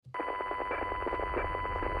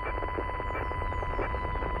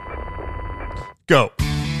Go.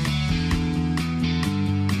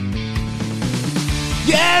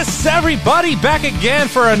 Yes, everybody, back again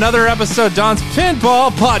for another episode, Don's Pinball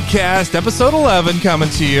Podcast, episode 11 coming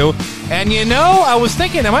to you. And you know, I was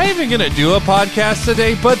thinking, am I even going to do a podcast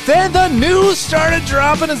today? But then the news started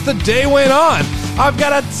dropping as the day went on. I've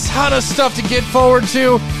got a ton of stuff to get forward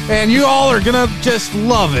to, and you all are going to just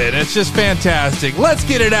love it. It's just fantastic. Let's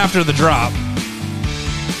get it after the drop.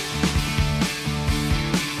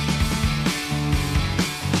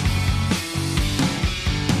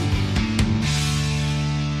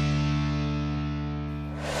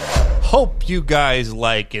 Hope you guys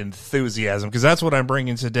like enthusiasm, because that's what I'm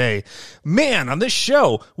bringing today. Man, on this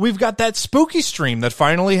show, we've got that spooky stream that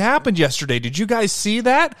finally happened yesterday. Did you guys see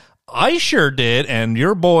that? I sure did, and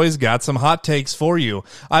your boys got some hot takes for you.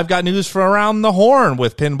 I've got news from around the horn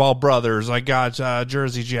with Pinball Brothers. I got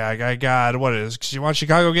Jersey Jack. I got, you want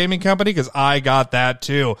Chicago Gaming Company? Because I got that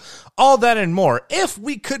too. All that and more. If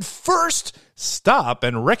we could first stop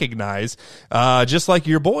and recognize, just like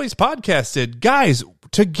your boys podcasted, guys,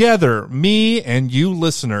 together, me and you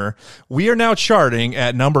listener, we are now charting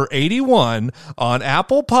at number 81 on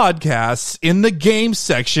Apple Podcasts in the game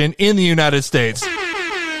section in the United States.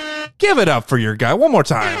 Give it up for your guy one more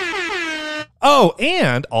time. Oh,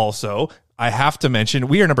 and also, I have to mention,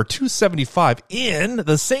 we are number 275 in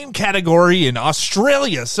the same category in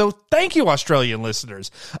Australia. So thank you, Australian listeners.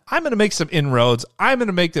 I'm going to make some inroads. I'm going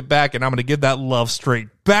to make it back, and I'm going to give that love straight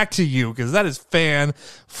back to you, because that is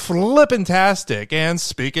fan-flippin-tastic. And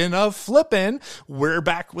speaking of flippin', we're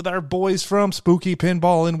back with our boys from Spooky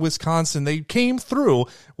Pinball in Wisconsin. They came through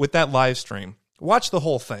with that live stream. Watch the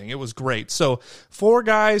whole thing. It was great. So 4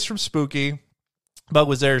 guys from Spooky. Bug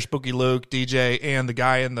was there, Spooky Luke, DJ, and the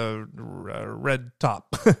guy in the red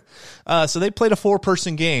top. So they played a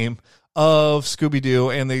 4-person game of Scooby-Doo,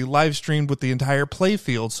 and they live streamed with the entire play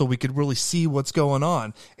field so we could really see what's going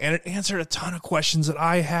on. And it answered a ton of questions that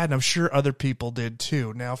I had, and I'm sure other people did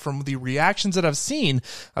too. Now, from the reactions that I've seen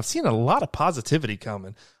a lot of positivity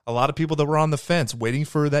coming. A lot of people that were on the fence, waiting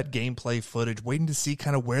for that gameplay footage, waiting to see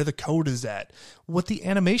kind of where the code is at, what the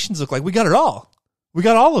animations look like. We got it all. We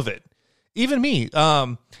got all of it. Even me,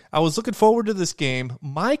 I was looking forward to this game.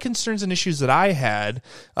 My concerns and issues that I had,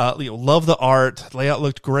 love the art, layout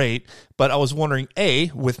looked great, but I was wondering, A,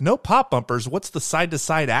 with no pop bumpers, what's the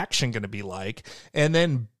side-to-side action going to be like? And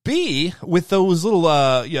then B, with those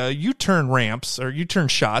little U-turn ramps or U-turn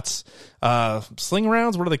shots, sling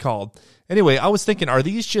rounds, what are they called? Anyway, I was thinking, are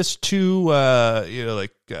these just two,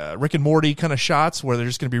 Rick and Morty kind of shots where they're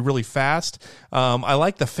just going to be really fast? I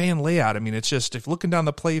like the fan layout. I mean, it's just, if looking down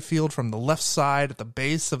the play field from the left side at the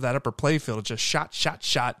base of that upper play field, it's just shot, shot,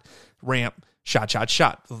 shot, ramp, shot, shot,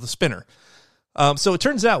 shot with the spinner. So it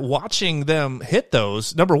turns out watching them hit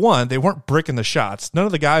those, number one, they weren't bricking the shots. None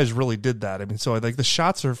of the guys really did that. I mean, so like the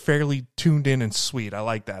shots are fairly tuned in and sweet. I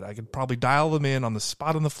like that. I could probably dial them in on the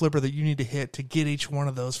spot on the flipper that you need to hit to get each one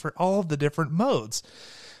of those for all of the different modes.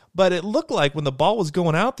 But it looked like when the ball was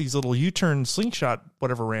going out, these little U-turn slingshot,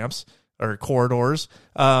 whatever ramps or corridors,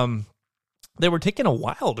 they were taking a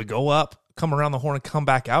while to go up, come around the horn, and come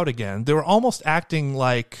back out again. They were almost acting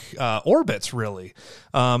like orbits, really.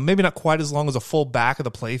 Maybe not quite as long as a full back of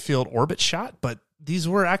the playfield orbit shot, but these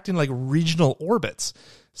were acting like regional orbits.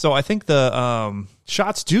 So I think the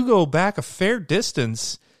shots do go back a fair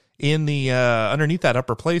distance in the underneath that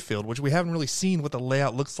upper playfield, which we haven't really seen what the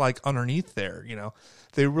layout looks like underneath there. You know,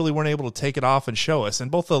 they really weren't able to take it off and show us.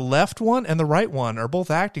 And both the left one and the right one are both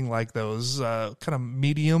acting like those kind of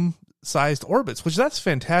medium-sized orbits, which that's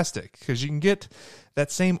fantastic because you can get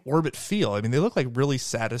that same orbit feel. I mean, they look like really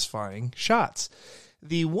satisfying shots.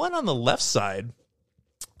 The one on the left side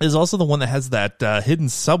is also the one that has that hidden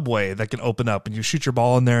subway that can open up, and you shoot your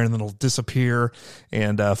ball in there and then it'll disappear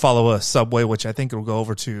and follow a subway, which I think will go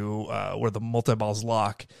over to where the multi-balls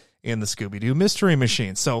lock in the Scooby-Doo Mystery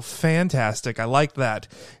Machine. So fantastic. I like that.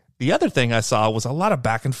 The other thing I saw was a lot of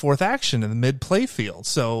back and forth action in the mid play field.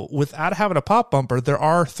 So without having a pop bumper, there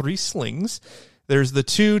are 3 slings. There's the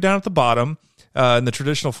 2 down at the bottom in the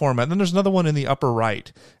traditional format. And then there's another one in the upper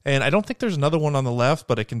right. And I don't think there's another one on the left,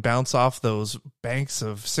 but it can bounce off those banks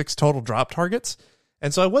of 6 total drop targets.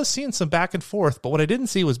 And so I was seeing some back and forth, but what I didn't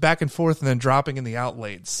see was back and forth and then dropping in the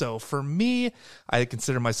outlades. So for me, I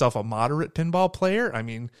consider myself a moderate pinball player. I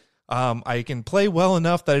mean, I can play well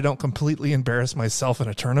enough that I don't completely embarrass myself in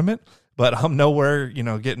a tournament, but I'm nowhere,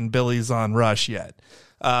 getting Billy's on Rush yet.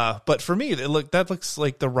 But for me, that looks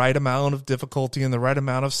like the right amount of difficulty and the right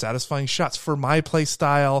amount of satisfying shots for my play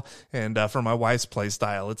style and for my wife's play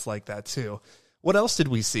style. It's like that too. What else did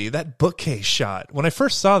we see? That bookcase shot. When I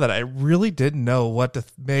first saw that, I really didn't know what to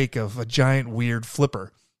make of a giant weird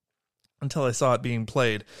flipper. until I saw it being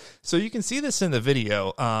played. So you can see this in the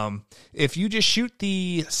video. If you just shoot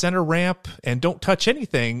the center ramp and don't touch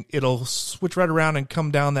anything, it'll switch right around and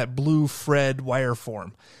come down that blue Fred wire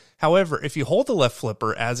form. However, if you hold the left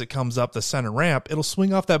flipper as it comes up the center ramp, it'll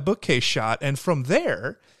swing off that bookcase shot. And from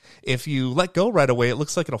there, if you let go right away, it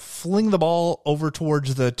looks like it'll fling the ball over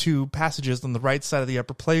towards the two passages on the right side of the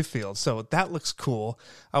upper play field. So that looks cool.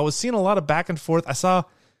 I was seeing a lot of back and forth.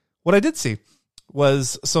 What I did see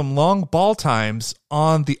was some long ball times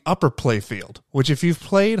on the upper play field, which if you've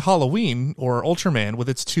played Halloween or Ultraman with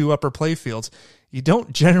its two upper play fields, you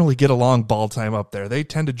don't generally get a long ball time up there. They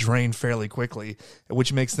tend to drain fairly quickly,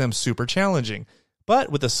 which makes them super challenging.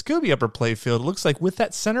 But with the Scooby upper play field, it looks like with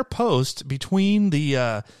that center post between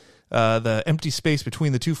the empty space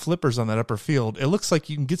between the two flippers on that upper field, it looks like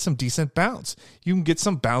you can get some decent bounce. You can get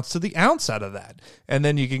some bounce to the ounce out of that. And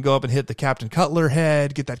then you can go up and hit the Captain Cutler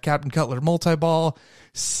head, get that Captain Cutler multi-ball,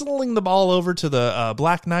 sling the ball over to the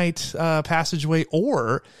Black Knight passageway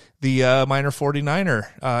or the Miner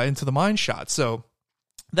 49er into the mine shot. So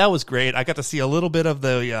that was great. I got to see a little bit of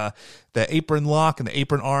the apron lock and the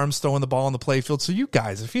apron arms throwing the ball on the playfield. So you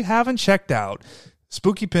guys, if you haven't checked out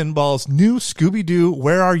Spooky Pinball's new Scooby-Doo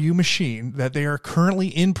Where Are You machine that they are currently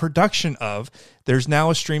in production of, there's now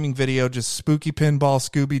a streaming video, just Spooky Pinball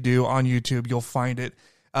Scooby-Doo on YouTube. You'll find it.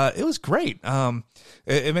 It was great.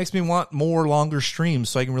 It makes me want more longer streams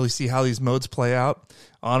so I can really see how these modes play out.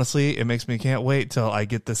 Honestly, it makes me can't wait till I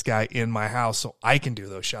get this guy in my house so I can do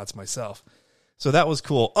those shots myself. So that was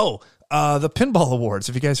cool. The Pinball Awards,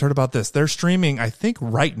 if you guys heard about this, they're streaming, I think,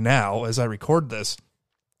 right now as I record this.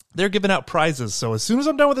 They're giving out prizes. So as soon as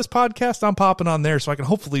I'm done with this podcast, I'm popping on there so I can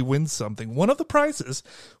hopefully win something. One of the prizes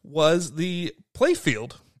was the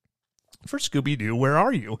playfield for Scooby-Doo, Where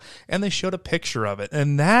Are You? And they showed a picture of it.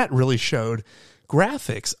 And that really showed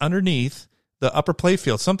graphics underneath the upper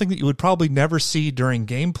playfield, something that you would probably never see during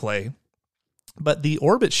gameplay. But the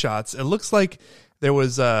orbit shots, it looks like there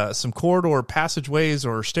was some corridor passageways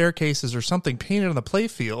or staircases or something painted on the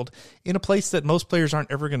playfield in a place that most players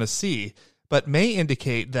aren't ever going to see, but may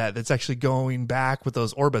indicate that it's actually going back with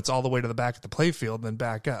those orbits all the way to the back of the playfield and then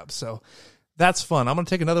back up. So that's fun. I'm going to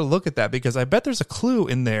take another look at that because I bet there's a clue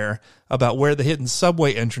in there about where the hidden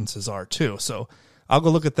subway entrances are too. So I'll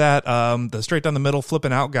go look at that. The straight down the middle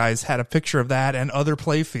flipping out guys had a picture of that and other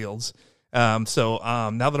playfields. So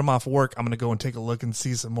now that I'm off work, I'm going to go and take a look and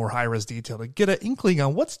see some more high-res detail to get an inkling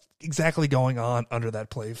on what's exactly going on under that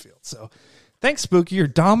playfield. So thanks, Spooky. You're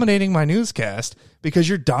dominating my newscast because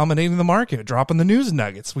you're dominating the market, dropping the news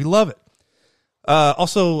nuggets. We love it.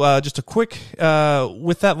 Also, just a quick,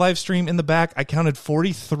 with that live stream in the back, I counted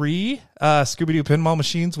 43 Scooby-Doo pinball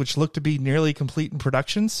machines, which look to be nearly complete in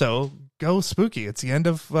production. So go Spooky. It's the end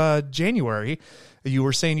of January. You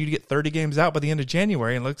were saying you'd get 30 games out by the end of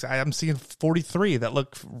January, and I'm seeing 43 that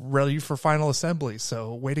look ready for final assembly.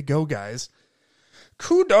 So way to go, guys.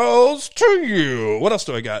 Kudos to you. What else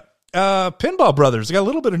do I got? Pinball Brothers. I got a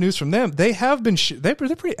little bit of news from them. They have been, they're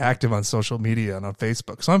pretty active on social media and on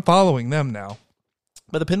Facebook, so I'm following them now.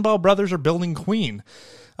 But the Pinball Brothers are building Queen.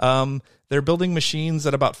 They're building machines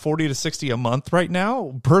at about 40 to 60 a month right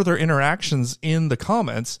now, per their interactions in the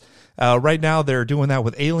comments. Right now, they're doing that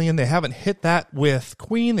with Alien. They haven't hit that with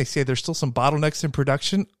Queen. They say there's still some bottlenecks in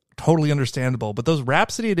production. Totally understandable. But those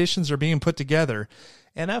Rhapsody editions are being put together,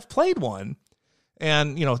 and I've played one.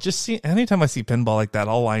 And, just anytime I see pinball like that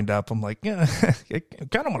all lined up, I'm like, yeah, I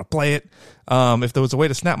kind of want to play it. If there was a way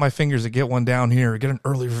to snap my fingers and get one down here, get an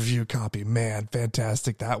early review copy, man,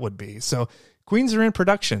 fantastic that would be. So Queens are in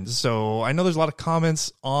production. So I know there's a lot of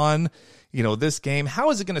comments on, this game.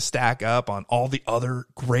 How is it going to stack up on all the other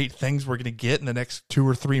great things we're going to get in the next 2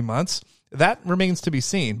 or 3 months? That remains to be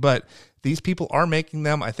seen, but these people are making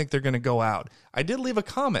them. I think they're going to go out. I did leave a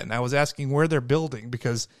comment, and I was asking where they're building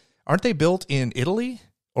because aren't they built in Italy?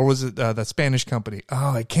 Or was it that Spanish company?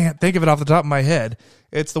 Oh, I can't think of it off the top of my head.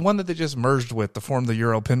 It's the one that they just merged with to form the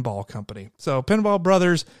Euro Pinball Company. So Pinball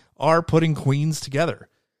Brothers are putting Queens together.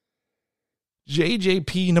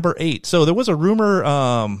 JJP number 8. So there was a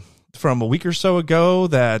rumor from a week or so ago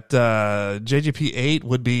that JJP 8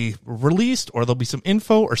 would be released, or there'll be some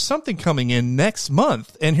info or something coming in next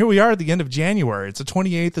month. And here we are at the end of January. It's the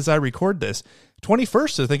 28th as I record this.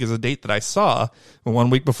 21st, I think, is a date that I saw 1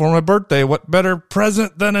 week before my birthday. What better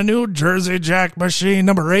present than a new Jersey Jack machine?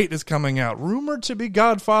 Number 8 is coming out. Rumored to be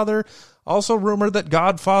Godfather. Also rumored that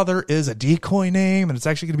Godfather is a decoy name, and it's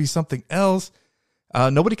actually going to be something else.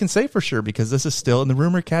 Nobody can say for sure because this is still in the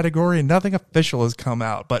rumor category and nothing official has come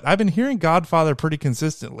out. But I've been hearing Godfather pretty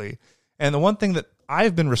consistently. And the one thing that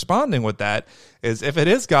I've been responding with that is if it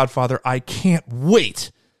is Godfather, I can't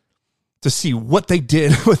wait to see what they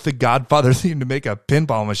did with the Godfather theme to make a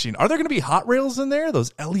pinball machine. Are there going to be hot rails in there?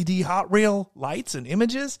 Those LED hot rail lights and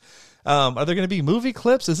images? Are there going to be movie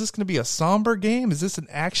clips? Is this going to be a somber game? Is this an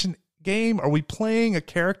action game? Are we playing a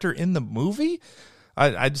character in the movie?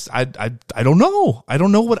 I don't know. I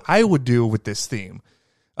don't know what I would do with this theme.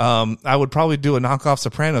 I would probably do a knockoff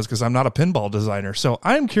Sopranos because I'm not a pinball designer. So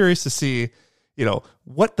I'm curious to see,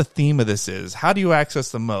 what the theme of this is. How do you access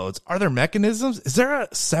the modes? Are there mechanisms? Is there a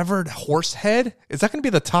severed horse head? Is that going to be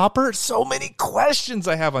the topper? So many questions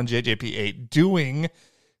I have on JJP8 doing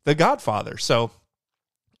the Godfather. So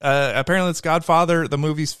apparently it's Godfather, the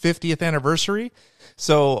movie's 50th anniversary.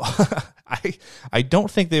 So I don't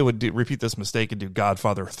think they would repeat this mistake and do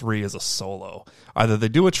Godfather 3 as a solo. Either they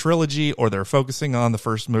do a trilogy or they're focusing on the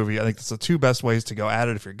first movie. I think that's the two best ways to go at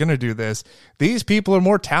it if you're going to do this. These people are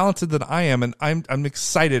more talented than I am, and I'm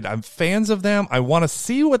excited. I'm fans of them. I want to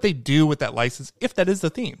see what they do with that license, if that is the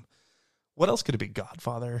theme. What else could it be?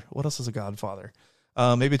 Godfather? What else is a Godfather?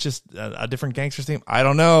 Maybe it's just a different gangster theme. I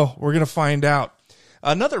don't know. We're going to find out.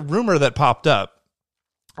 Another rumor that popped up,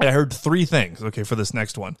 I heard three things, okay, for this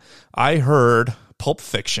next one. I heard Pulp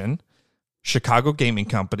Fiction, Chicago Gaming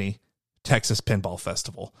Company, Texas Pinball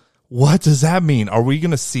Festival. What does that mean? Are we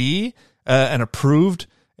going to see an approved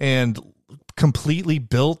and completely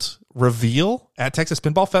built reveal at Texas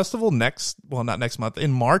Pinball Festival not next month,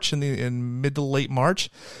 in March, in mid to late March?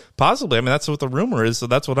 Possibly. I mean, that's what the rumor is, so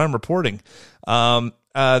that's what I'm reporting.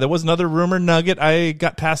 There was another rumor nugget I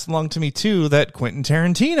got passed along to me too, that Quentin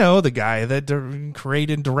Tarantino, the guy that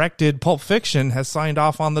created and directed Pulp Fiction, has signed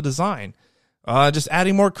off on the design. Just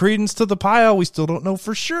adding more credence to the pile. We still don't know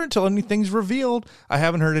for sure until anything's revealed. I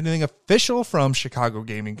haven't heard anything official from Chicago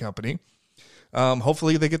Gaming Company.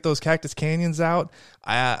 Hopefully they get those Cactus Canyons out.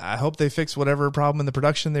 I hope they fix whatever problem in the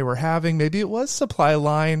production they were having. Maybe it was supply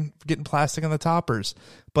line getting plastic on the toppers,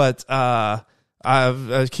 but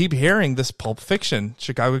I keep hearing this Pulp Fiction,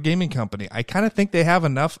 Chicago Gaming Company. I kind of think they have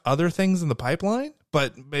enough other things in the pipeline,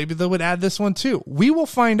 but maybe they would add this one too. We will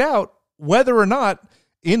find out whether or not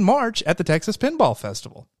in March at the Texas Pinball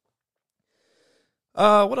Festival.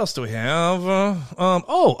 What else do we have?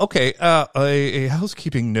 Okay. A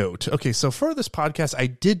housekeeping note. Okay, so for this podcast, I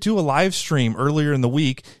did do a live stream earlier in the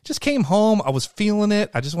week. Just came home. I was feeling it.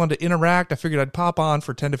 I just wanted to interact. I figured I'd pop on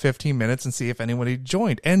for 10 to 15 minutes and see if anybody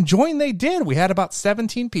joined. And join they did. We had about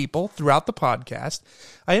 17 people throughout the podcast.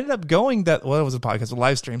 I ended up going it was a podcast, a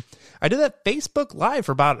live stream. I did that Facebook Live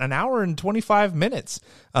for about an hour and 25 minutes.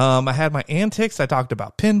 I had my antics. I talked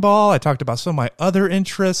about pinball. I talked about some of my other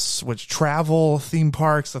interests, which travel, theme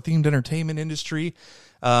parks, the themed entertainment industry.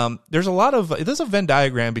 There's a Venn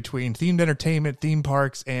diagram between themed entertainment, theme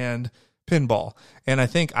parks, and pinball. And I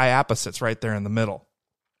think IAAPA sits right there in the middle.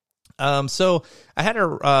 So I had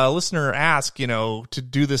a listener ask, to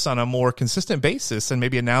do this on a more consistent basis and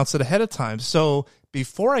maybe announce it ahead of time. So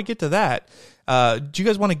before I get to that, do you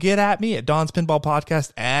guys want to get at me at Don's Pinball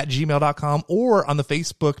Podcast at gmail.com or on the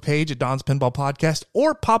Facebook page at Don's Pinball Podcast,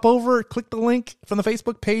 or pop over, click the link from the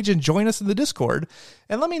Facebook page and join us in the Discord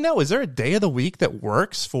and let me know, is there a day of the week that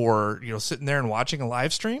works for, sitting there and watching a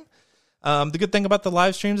live stream? The good thing about the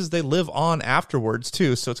live streams is they live on afterwards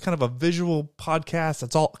too. So it's kind of a visual podcast.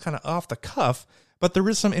 That's all kind of off the cuff, but there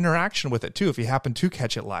is some interaction with it too if you happen to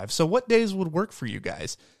catch it live. So what days would work for you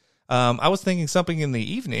guys? I was thinking something in the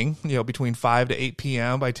evening, between 5 to 8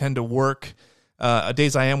 p.m. I tend to work,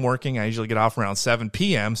 days I am working, I usually get off around 7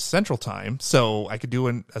 p.m. Central Time. So I could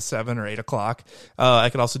do a 7 or 8 o'clock. I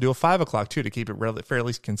could also do a 5 o'clock too to keep it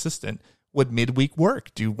fairly consistent. Would midweek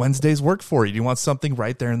work? Do Wednesdays work for you? Do you want something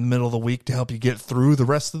right there in the middle of the week to help you get through the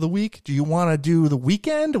rest of the week? Do you want to do the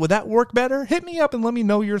weekend? Would that work better? Hit me up and let me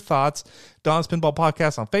know your thoughts. Don's Pinball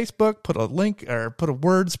Podcast on Facebook. Put a link or put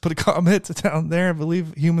a comment down there. I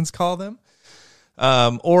believe humans call them.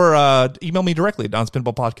 Or email me directly at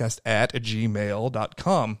donspinballpodcast at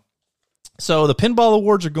gmail.com. So the Pinball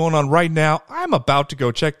Awards are going on right now. I'm about to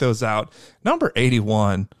go check those out. Number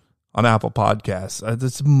 81 on Apple Podcasts.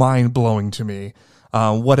 It's mind-blowing to me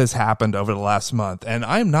what has happened over the last month. And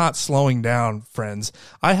I'm not slowing down, friends.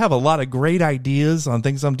 I have a lot of great ideas on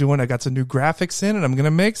things I'm doing. I got some new graphics in, and I'm going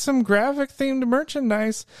to make some graphic-themed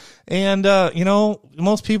merchandise. And,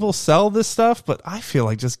 most people sell this stuff, but I feel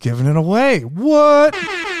like just giving it away. What?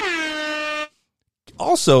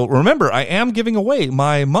 Also, remember, I am giving away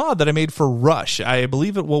my mod that I made for Rush. I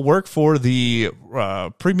believe it will work for the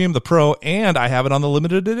Premium, the Pro, and I have it on the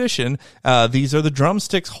limited edition. These are the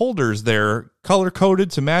drumsticks holders. They're color-coded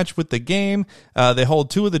to match with the game. They hold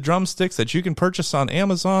 2 of the drumsticks that you can purchase on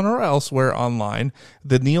Amazon or elsewhere online.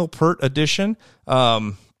 The Neil Peart edition.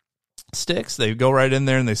 sticks. They go right in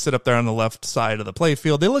there and they sit up there on the left side of the play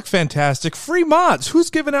field. They look fantastic. Free mods. Who's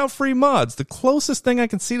giving out free mods? The closest thing I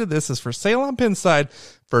can see to this is for sale on Pinside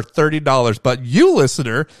for $30. But you,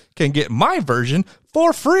 listener, can get my version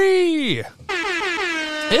for free.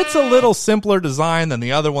 It's a little simpler design than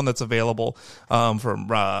the other one that's available from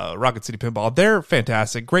Rocket City Pinball. They're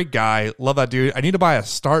fantastic. Great guy. Love that dude. I need to buy a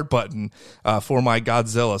start button for my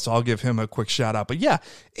Godzilla, so I'll give him a quick shout out. But yeah,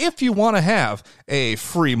 if you want to have a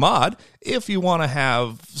free mod, if you want to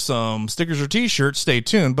have some stickers or t-shirts, stay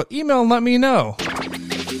tuned. But email and let me know.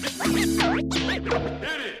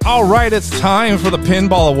 All right, it's time for the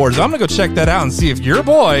Pinball Awards. I'm going to go check that out and see if your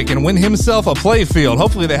boy can win himself a playfield.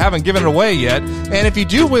 Hopefully they haven't given it away yet. And if you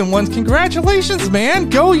do win one, congratulations, man.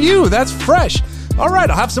 Go you. That's fresh. All right,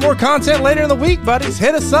 I'll have some more content later in the week, buddies.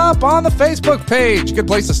 Hit us up on the Facebook page. Good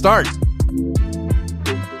place to start.